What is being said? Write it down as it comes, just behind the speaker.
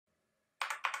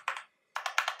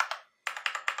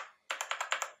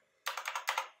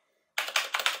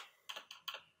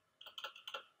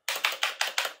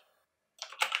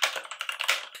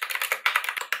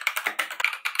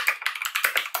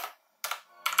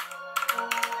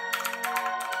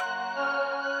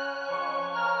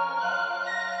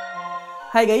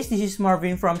Hi guys, this is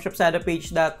Marvin from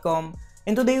shopsadapage.com,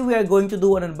 and today we are going to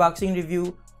do an unboxing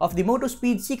review of the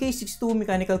Motospeed CK62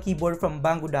 mechanical keyboard from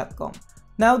Banggood.com.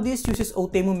 Now this uses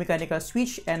Outemu mechanical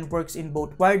switch and works in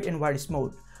both wired and wireless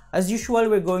mode. As usual,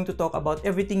 we're going to talk about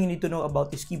everything you need to know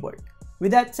about this keyboard.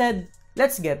 With that said,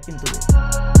 let's get into it.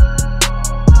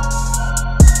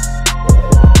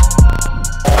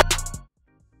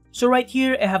 So right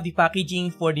here, I have the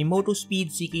packaging for the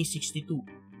Motospeed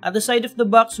CK62. At the side of the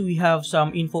box, we have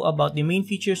some info about the main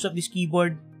features of this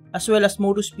keyboard, as well as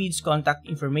Motospeed's contact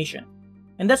information.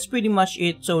 And that's pretty much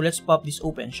it, so let's pop this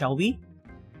open, shall we?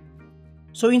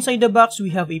 So inside the box, we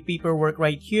have a paperwork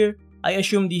right here. I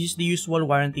assume this is the usual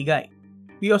warranty guide.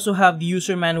 We also have the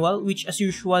user manual, which as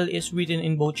usual is written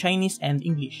in both Chinese and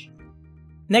English.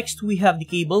 Next, we have the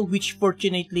cable, which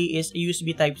fortunately is a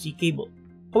USB Type-C cable.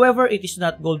 However, it is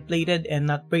not gold-plated and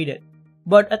not braided,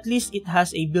 but at least it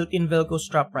has a built-in Velcro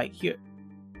strap right here.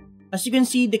 As you can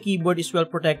see, the keyboard is well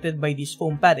protected by these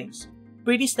foam paddings.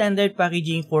 Pretty standard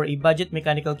packaging for a budget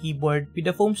mechanical keyboard with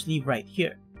a foam sleeve right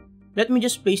here. Let me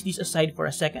just place this aside for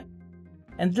a second.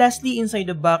 And lastly, inside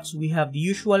the box, we have the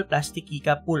usual plastic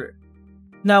keycap puller.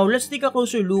 Now, let's take a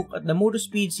closer look at the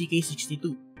Motospeed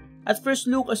CK62. At first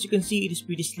look, as you can see, it is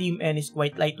pretty slim and is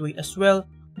quite lightweight as well,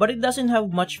 but it doesn't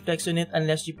have much flex on it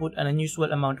unless you put an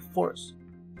unusual amount of force.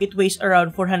 It weighs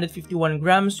around 451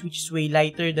 grams, which is way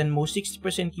lighter than most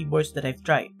 60% keyboards that I've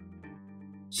tried.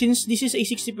 Since this is a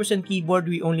 60% keyboard,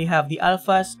 we only have the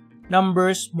alphas,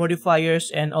 numbers,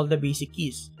 modifiers, and all the basic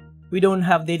keys. We don't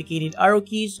have dedicated arrow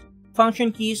keys,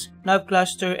 function keys, nav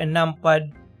cluster, and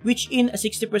numpad, which in a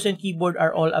 60% keyboard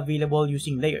are all available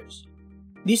using layers.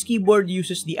 This keyboard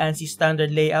uses the ANSI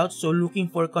standard layout, so looking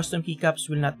for custom keycaps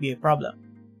will not be a problem.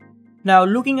 Now,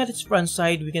 looking at its front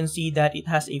side, we can see that it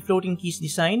has a floating keys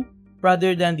design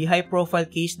rather than the high-profile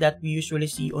case that we usually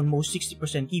see on most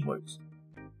 60% keyboards.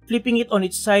 Flipping it on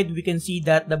its side, we can see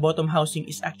that the bottom housing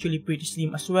is actually pretty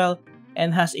slim as well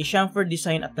and has a chamfered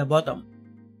design at the bottom.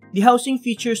 The housing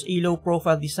features a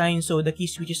low-profile design, so the key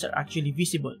switches are actually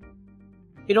visible.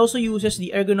 It also uses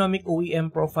the ergonomic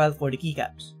OEM profile for the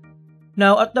keycaps.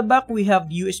 Now, at the back, we have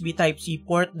the USB Type-C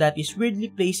port that is weirdly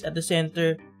placed at the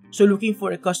center, so looking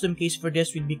for a custom case for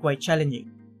this will be quite challenging.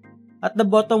 At the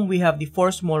bottom, we have the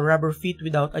 4 small rubber feet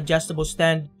without adjustable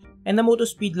stand and the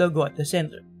Motospeed logo at the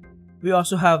center. We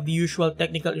also have the usual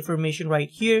technical information right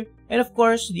here, and of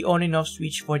course, the on and off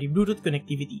switch for the Bluetooth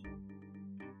connectivity.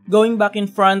 Going back in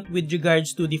front with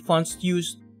regards to the fonts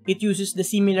used, it uses the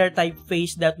similar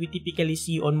typeface that we typically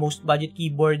see on most budget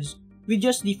keyboards, with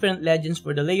just different legends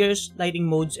for the layers, lighting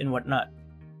modes, and whatnot.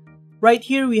 Right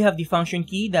here, we have the function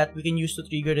key that we can use to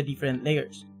trigger the different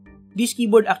layers. This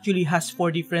keyboard actually has 4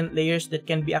 different layers that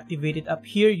can be activated up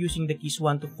here using the keys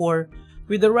 1 to 4,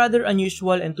 with a rather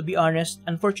unusual and, to be honest,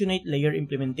 unfortunate layer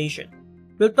implementation.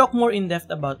 We'll talk more in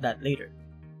depth about that later.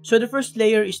 So the first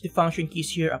layer is the function keys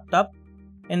here up top,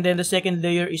 and then the second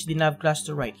layer is the nav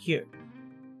cluster right here.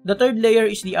 The third layer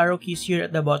is the arrow keys here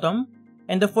at the bottom,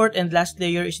 and the fourth and last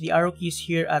layer is the arrow keys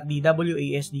here at the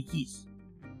WASD keys.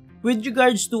 With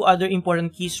regards to other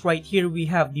important keys, right here we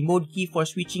have the mode key for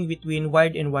switching between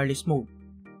wired and wireless mode.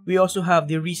 We also have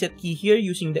the reset key here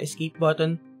using the escape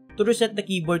button to reset the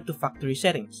keyboard to factory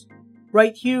settings.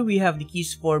 Right here we have the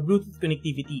keys for Bluetooth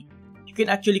connectivity. You can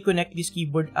actually connect this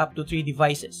keyboard up to 3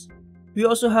 devices. We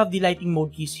also have the lighting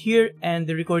mode keys here and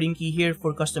the recording key here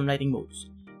for custom lighting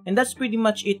modes. And that's pretty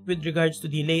much it with regards to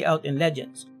the layout and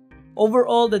legends.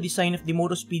 Overall, the design of the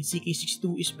Motospeed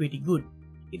CK62 is pretty good.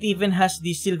 It even has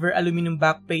the silver aluminum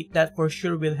backplate that for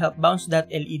sure will help bounce that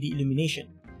LED illumination.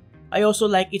 I also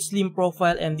like its slim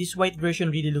profile, and this white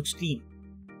version really looks clean.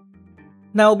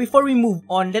 Now, before we move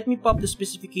on, let me pop the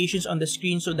specifications on the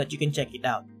screen so that you can check it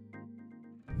out.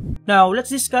 Now, let's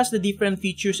discuss the different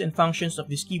features and functions of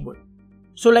this keyboard.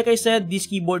 So like I said, this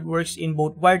keyboard works in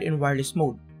both wired and wireless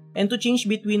mode. And to change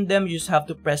between them, you just have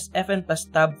to press FN plus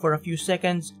tab for a few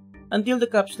seconds until the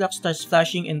caps lock starts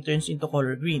flashing and turns into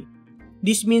color green.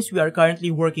 This means we are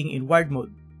currently working in wired mode.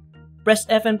 Press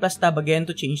FN plus tab again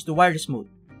to change to wireless mode,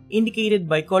 indicated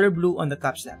by color blue on the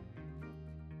caps lock.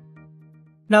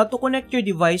 Now, to connect your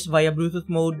device via Bluetooth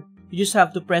mode, you just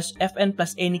have to press FN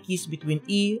plus any keys between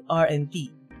E, R, and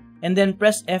T, and then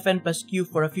press FN plus Q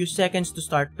for a few seconds to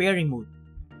start pairing mode.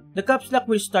 The caps lock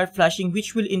will start flashing,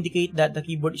 which will indicate that the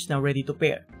keyboard is now ready to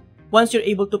pair. Once you're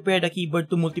able to pair the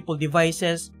keyboard to multiple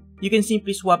devices, you can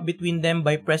simply swap between them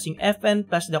by pressing FN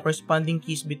plus the corresponding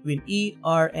keys between E,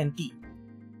 R, and T.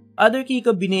 Other key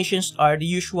combinations are the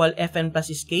usual FN plus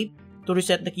escape to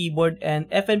reset the keyboard and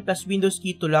FN plus Windows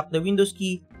key to lock the Windows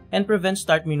key and prevent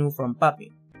start menu from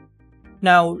popping.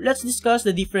 Now, let's discuss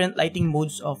the different lighting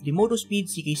modes of the Motospeed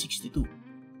CK62.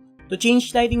 To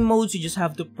change lighting modes, you just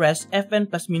have to press FN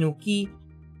plus menu key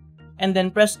and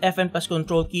then press FN plus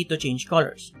control key to change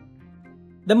colors.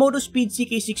 The Motospeed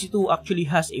CK62 actually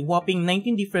has a whopping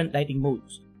 19 different lighting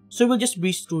modes, so we'll just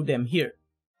breeze through them here.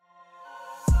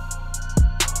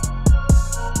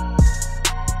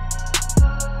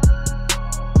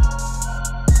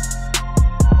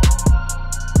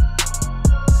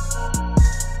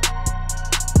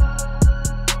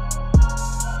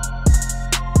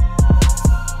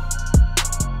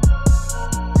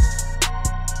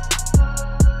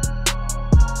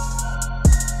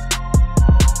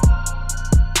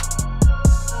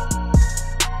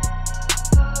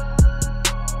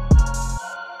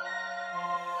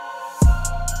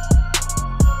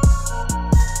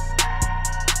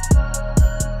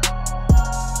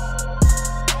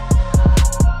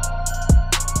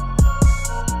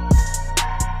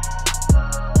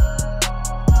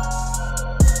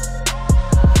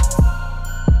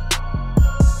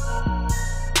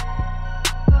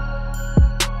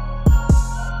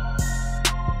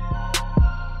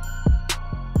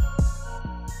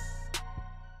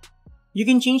 You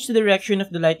can change the direction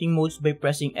of the lighting modes by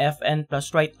pressing FN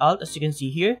plus right alt as you can see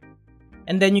here.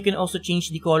 And then you can also change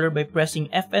the color by pressing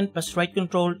FN plus right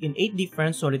control in 8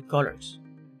 different solid colors.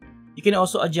 You can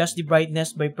also adjust the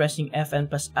brightness by pressing FN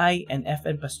plus I and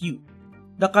FN plus U.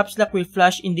 The caps lock will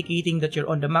flash indicating that you're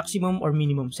on the maximum or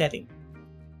minimum setting.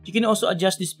 You can also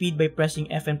adjust the speed by pressing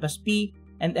FN plus P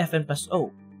and FN plus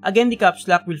O. Again, the caps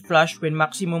lock will flash when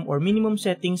maximum or minimum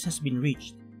settings has been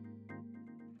reached.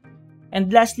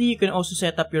 And lastly, you can also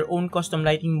set up your own custom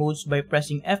lighting modes by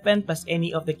pressing FN plus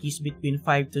any of the keys between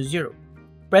 5 to 0.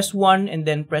 Press 1 and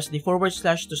then press the /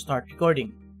 to start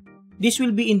recording. This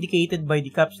will be indicated by the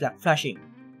caps lock flashing,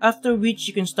 after which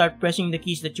you can start pressing the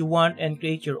keys that you want and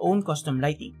create your own custom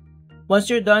lighting. Once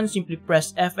you're done, simply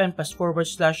press FN plus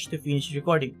 / to finish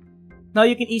recording. Now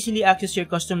you can easily access your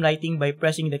custom lighting by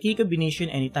pressing the key combination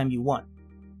anytime you want.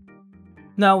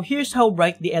 Now, here's how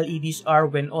bright the LEDs are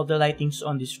when all the lightings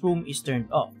on this room is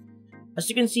turned off. As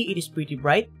you can see, it is pretty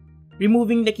bright.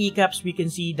 Removing the keycaps, we can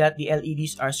see that the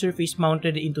LEDs are surface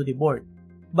mounted into the board,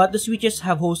 but the switches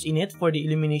have holes in it for the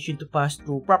illumination to pass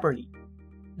through properly.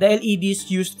 The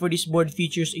LEDs used for this board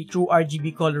features a true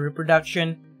RGB color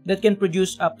reproduction that can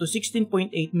produce up to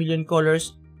 16.8 million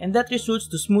colors, and that results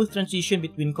to smooth transition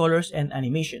between colors and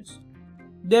animations.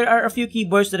 There are a few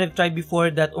keyboards that I've tried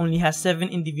before that only has 7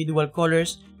 individual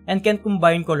colors and can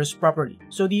combine colors properly,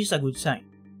 so this is a good sign.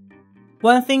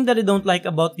 One thing that I don't like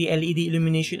about the LED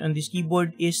illumination on this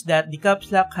keyboard is that the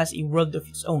caps lock has a world of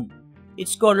its own.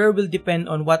 Its color will depend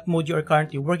on what mode you are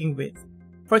currently working with.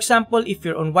 For example, if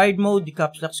you're on wired mode, the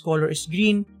caps lock's color is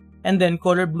green, and then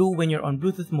color blue when you're on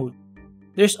Bluetooth mode.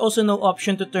 There's also no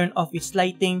option to turn off its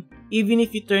lighting, even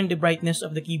if you turn the brightness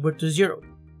of the keyboard to 0.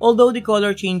 Although the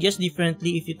color changes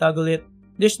differently if you toggle it,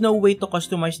 there's no way to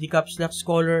customize the caps lock's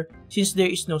color since there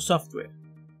is no software.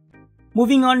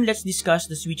 Moving on, let's discuss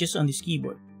the switches on this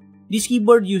keyboard. This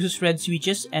keyboard uses red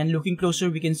switches, and looking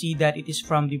closer we can see that it is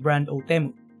from the brand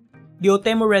Outemu. The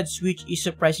Outemu red switch is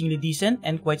surprisingly decent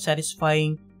and quite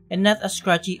satisfying and not as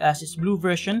scratchy as its blue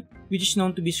version, which is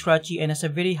known to be scratchy and has a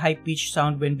very high-pitched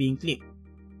sound when being clicked.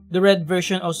 The red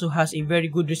version also has a very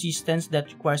good resistance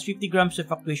that requires 50 grams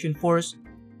of actuation force,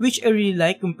 which I really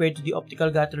like compared to the optical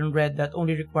Gateron red that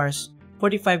only requires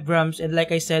 45 grams, and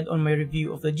like I said on my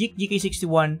review of the JIC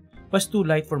GK61, was too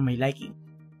light for my liking.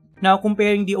 Now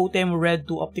comparing the Outemu red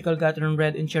to optical Gateron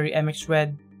red and Cherry MX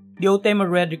red, the Outemu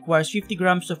red requires 50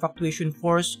 grams of actuation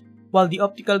force, while the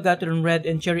optical Gateron red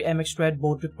and Cherry MX red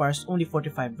both requires only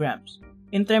 45 grams.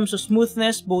 In terms of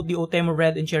smoothness, both the Outemu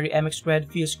red and Cherry MX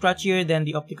red feel scratchier than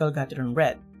the optical Gateron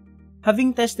red.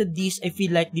 Having tested these, I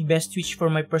feel like the best switch for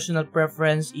my personal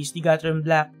preference is the Gateron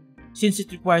Black, since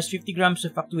it requires 50 grams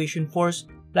of actuation force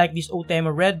like this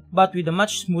Outemu red but with a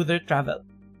much smoother travel.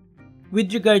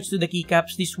 With regards to the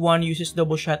keycaps, this one uses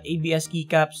double-shot ABS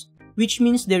keycaps, which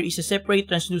means there is a separate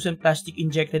translucent plastic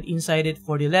injected inside it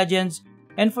for the legends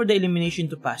and for the illumination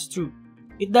to pass through.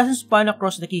 It doesn't span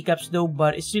across the keycaps though,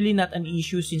 but it's really not an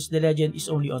issue since the legend is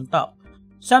only on top.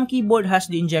 Some keyboard has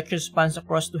the injection spans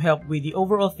across to help with the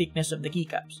overall thickness of the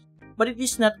keycaps, but it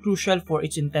is not crucial for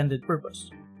its intended purpose.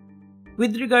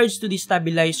 With regards to the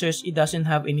stabilizers, it doesn't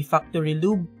have any factory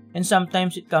lube and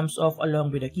sometimes it comes off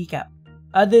along with the keycap.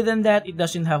 Other than that, it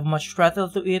doesn't have much throttle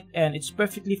to it and it's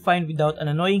perfectly fine without an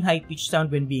annoying high-pitched sound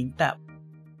when being tapped,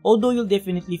 although you'll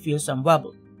definitely feel some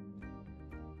wobble.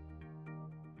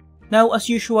 Now as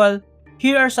usual,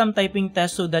 here are some typing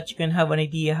tests so that you can have an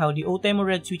idea how the Outemu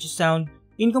red switches sound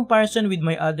in comparison with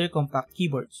my other compact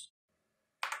keyboards.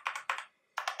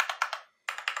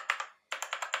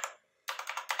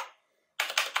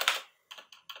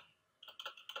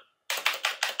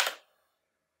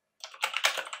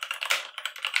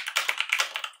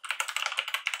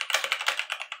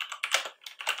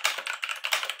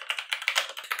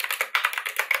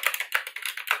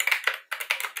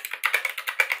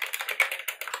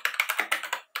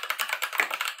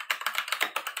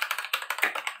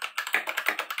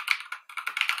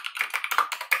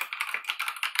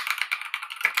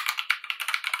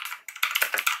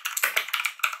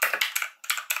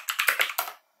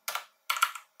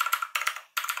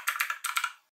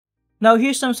 Now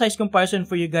here's some size comparison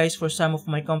for you guys for some of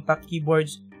my compact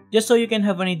keyboards, just so you can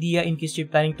have an idea in case you're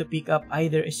planning to pick up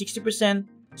either a 60%,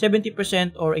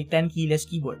 70% or a 10 keyless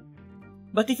keyboard.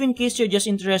 But if in case you're just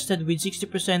interested with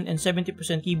 60% and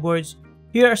 70% keyboards,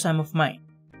 here are some of mine.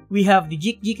 We have the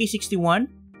Geek GK61,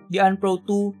 the Unpro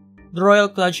 2, the Royal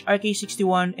Kludge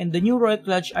RK61, and the new Royal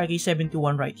Kludge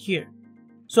RK71 right here.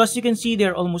 So as you can see,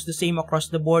 they're almost the same across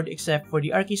the board except for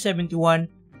the RK71,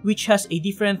 which has a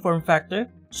different form factor,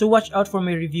 so watch out for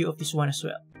my review of this one as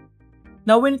well.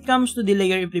 Now when it comes to the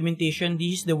layer implementation,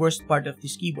 this is the worst part of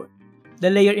this keyboard. The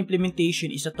layer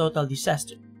implementation is a total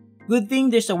disaster. Good thing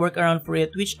there's a workaround for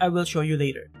it, which I will show you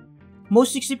later.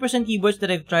 Most 60% keyboards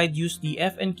that I've tried use the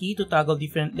FN key to toggle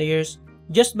different layers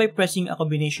just by pressing a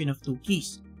combination of two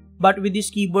keys. But with this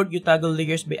keyboard, you toggle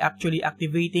layers by actually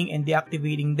activating and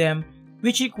deactivating them,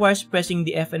 which requires pressing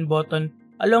the FN button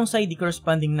alongside the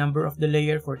corresponding number of the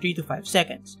layer for 3 to 5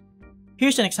 seconds.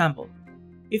 Here's an example.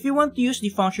 If you want to use the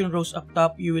function rows up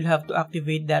top, you will have to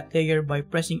activate that layer by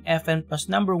pressing FN plus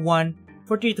number 1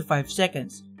 for 3 to 5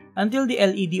 seconds until the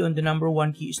LED on the number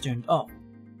 1 key is turned off,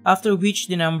 after which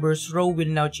the numbers row will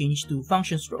now change to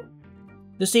functions row.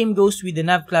 The same goes with the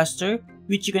nav cluster,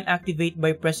 which you can activate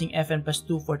by pressing FN plus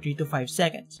 2 for 3 to 5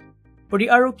 seconds. For the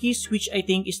arrow keys, which I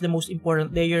think is the most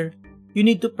important layer, you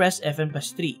need to press FN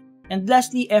plus 3. And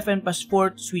lastly, FN plus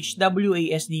 4 to switch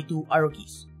WASD to arrow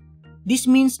keys. This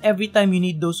means every time you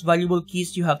need those valuable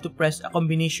keys, you have to press a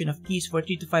combination of keys for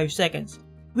 3 to 5 seconds,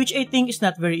 which I think is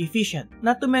not very efficient.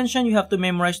 Not to mention you have to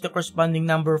memorize the corresponding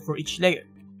number for each layer.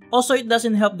 Also, it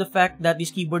doesn't help the fact that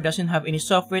this keyboard doesn't have any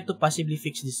software to possibly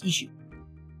fix this issue.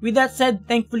 With that said,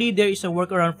 thankfully there is a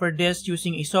workaround for this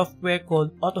using a software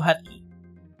called AutoHotkey.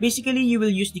 Basically, you will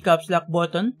use the caps lock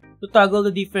button to toggle the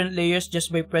different layers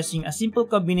just by pressing a simple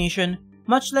combination,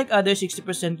 much like other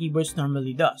 60% keyboards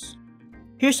normally does.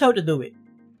 Here's how to do it.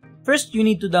 First, you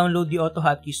need to download the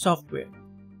AutoHotkey software.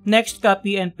 Next,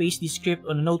 copy and paste the script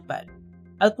on a notepad.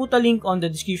 I'll put a link on the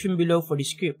description below for the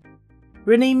script.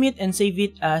 Rename it and save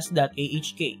it as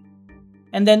 .ahk.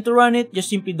 And then to run it, just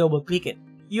simply double click it.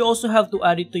 You also have to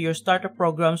add it to your startup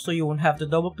program so you won't have to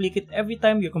double click it every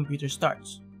time your computer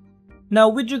starts. Now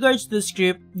with regards to the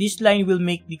script, this line will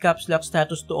make the caps lock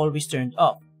status to always turned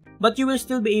off. But you will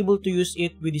still be able to use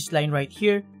it with this line right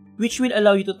here, which will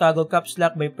allow you to toggle caps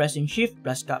lock by pressing shift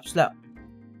plus caps lock.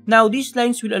 Now these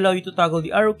lines will allow you to toggle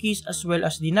the arrow keys as well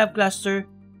as the nav cluster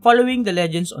following the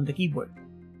legends on the keyboard.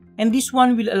 And this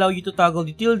one will allow you to toggle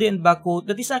the tilde and backquote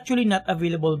that is actually not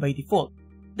available by default.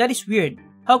 That is weird.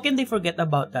 How can they forget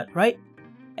about that, right?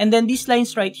 And then these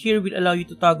lines right here will allow you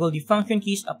to toggle the function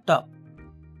keys up top.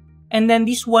 And then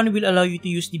this one will allow you to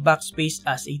use the backspace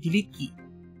as a delete key.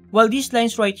 While these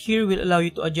lines right here will allow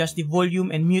you to adjust the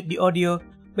volume and mute the audio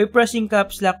by pressing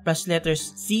caps lock plus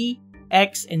letters C,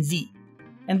 X, and Z.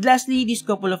 And lastly, these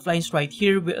couple of lines right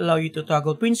here will allow you to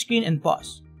toggle print screen and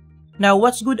pause. Now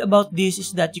what's good about this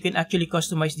is that you can actually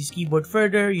customize this keyboard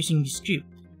further using this script.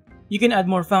 You can add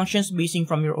more functions basing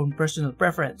from your own personal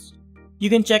preference. You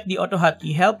can check the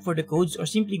AutoHotkey help for the codes or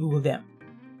simply Google them.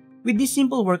 With this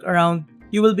simple workaround,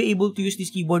 you will be able to use this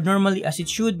keyboard normally as it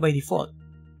should by default.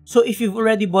 So if you've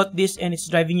already bought this and it's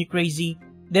driving you crazy,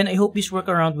 then I hope this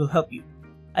workaround will help you.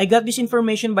 I got this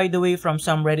information by the way from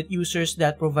some Reddit users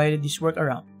that provided this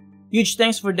workaround. Huge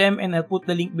thanks for them and I'll put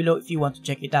the link below if you want to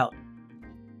check it out.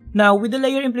 Now with the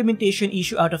layer implementation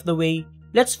issue out of the way,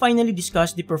 let's finally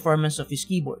discuss the performance of this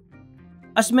keyboard.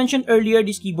 As mentioned earlier,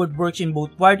 this keyboard works in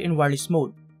both wired and wireless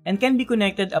mode and can be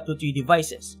connected up to 3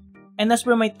 devices. And as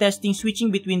per my testing,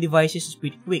 switching between devices is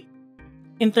pretty quick.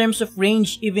 In terms of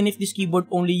range, even if this keyboard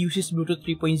only uses Bluetooth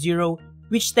 3.0,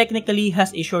 which technically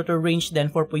has a shorter range than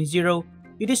 4.0,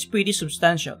 it is pretty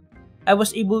substantial. I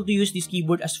was able to use this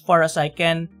keyboard as far as I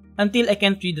can until I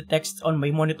can't read the text on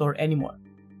my monitor anymore.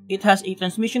 It has a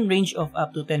transmission range of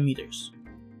up to 10 meters.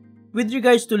 With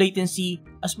regards to latency,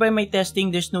 as per my testing,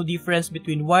 there's no difference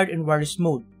between wired and wireless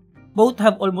mode. Both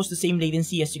have almost the same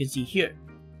latency as you can see here.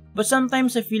 But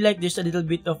sometimes I feel like there's a little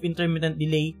bit of intermittent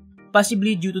delay,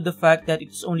 possibly due to the fact that it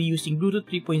is only using Bluetooth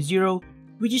 3.0,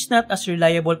 which is not as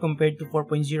reliable compared to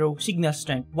 4.0 signal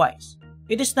strength wise.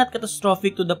 It is not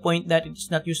catastrophic to the point that it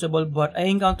is not usable, but I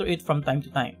encounter it from time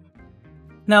to time.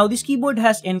 Now this keyboard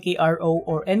has NKRO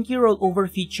or NK rollover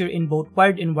feature in both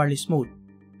wired and wireless mode,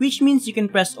 which means you can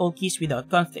press all keys without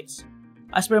conflicts.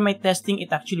 As per my testing,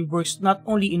 it actually works not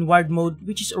only in wired mode,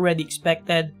 which is already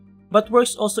expected, but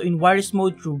works also in wireless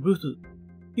mode through Bluetooth.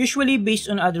 Usually based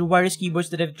on other wireless keyboards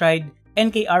that I've tried,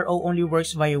 NKRO only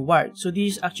works via wired, so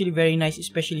this is actually very nice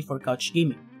especially for couch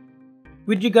gaming.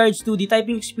 With regards to the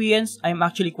typing experience, I'm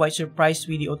actually quite surprised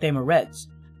with the Outemu Reds.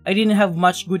 I didn't have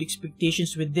much good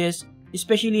expectations with this,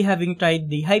 especially having tried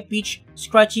the high-pitch,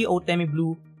 scratchy Outemu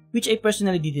Blue, which I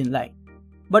personally didn't like.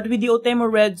 But with the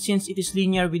Outemu Red, since it is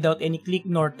linear without any click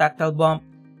nor tactile bump,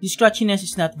 the scratchiness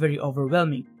is not very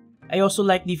overwhelming. I also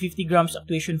like the 50 grams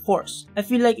actuation force. I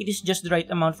feel like it is just the right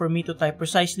amount for me to type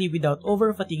precisely without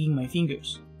over-fatiguing my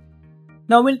fingers.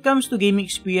 Now when it comes to gaming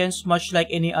experience, much like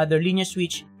any other linear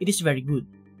switch, it is very good.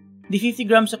 The 50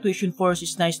 grams actuation force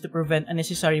is nice to prevent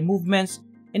unnecessary movements,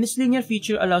 and its linear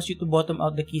feature allows you to bottom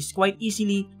out the keys quite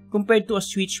easily compared to a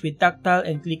switch with tactile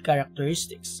and click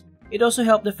characteristics. It also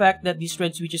helped the fact that these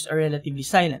red switches are relatively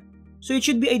silent, so it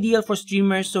should be ideal for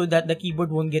streamers so that the keyboard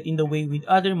won't get in the way with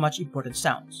other much important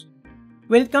sounds.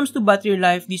 When it comes to battery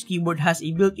life, this keyboard has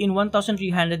a built-in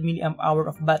 1300 mAh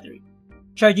of battery.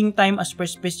 Charging time as per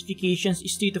specifications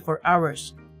is 3 to 4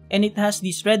 hours, and it has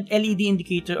this red LED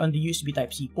indicator on the USB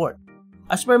Type-C port.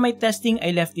 As per my testing,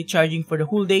 I left it charging for the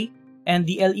whole day, and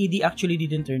the LED actually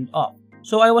didn't turn off,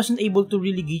 so I wasn't able to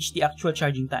really gauge the actual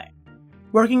charging time.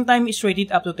 Working time is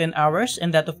rated up to 10 hours,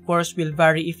 and that of course will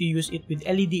vary if you use it with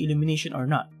LED illumination or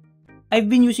not. I've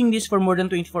been using this for more than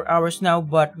 24 hours now,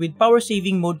 but with power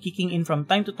saving mode kicking in from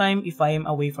time to time if I am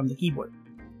away from the keyboard.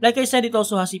 Like I said, it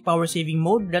also has a power saving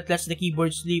mode that lets the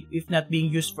keyboard sleep if not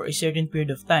being used for a certain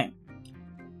period of time.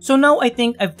 So now I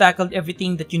think I've tackled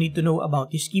everything that you need to know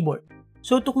about this keyboard.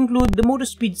 So to conclude, the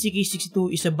Motospeed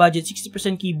CK62 is a budget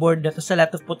 60% keyboard that has a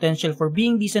lot of potential for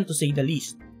being decent to say the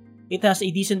least. It has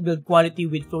a decent build quality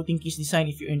with floating keys design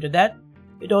if you're into that.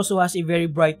 It also has a very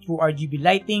bright true RGB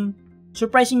lighting,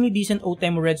 surprisingly decent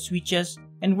Outemu red switches,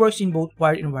 and works in both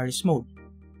wired and wireless mode.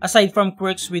 Aside from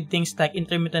quirks with things like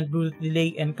intermittent Bluetooth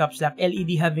delay and caps lock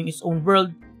LED having its own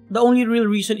world, the only real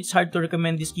reason it's hard to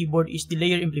recommend this keyboard is the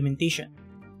layer implementation.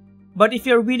 But if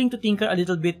you're willing to tinker a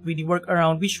little bit with the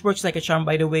workaround, which works like a charm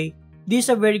by the way, this is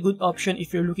a very good option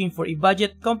if you're looking for a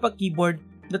budget, compact keyboard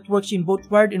that works in both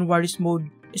wired and wireless mode,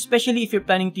 especially if you're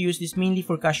planning to use this mainly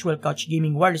for casual couch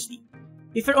gaming wirelessly.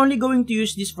 If you're only going to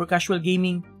use this for casual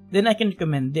gaming, then I can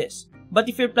recommend this. But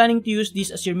if you're planning to use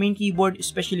this as your main keyboard,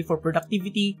 especially for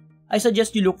productivity, I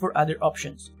suggest you look for other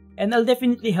options, and I'll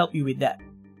definitely help you with that.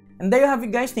 And there you have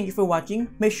it guys, thank you for watching.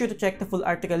 Make sure to check the full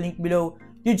article link below.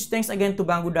 Huge thanks again to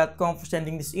Banggood.com for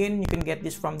sending this in. You can get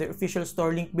this from their official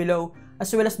store link below,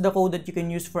 as well as the code that you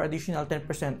can use for additional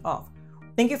 10% off.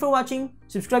 Thank you for watching,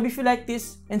 subscribe if you like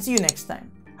this, and see you next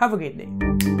time. Have a great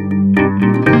day.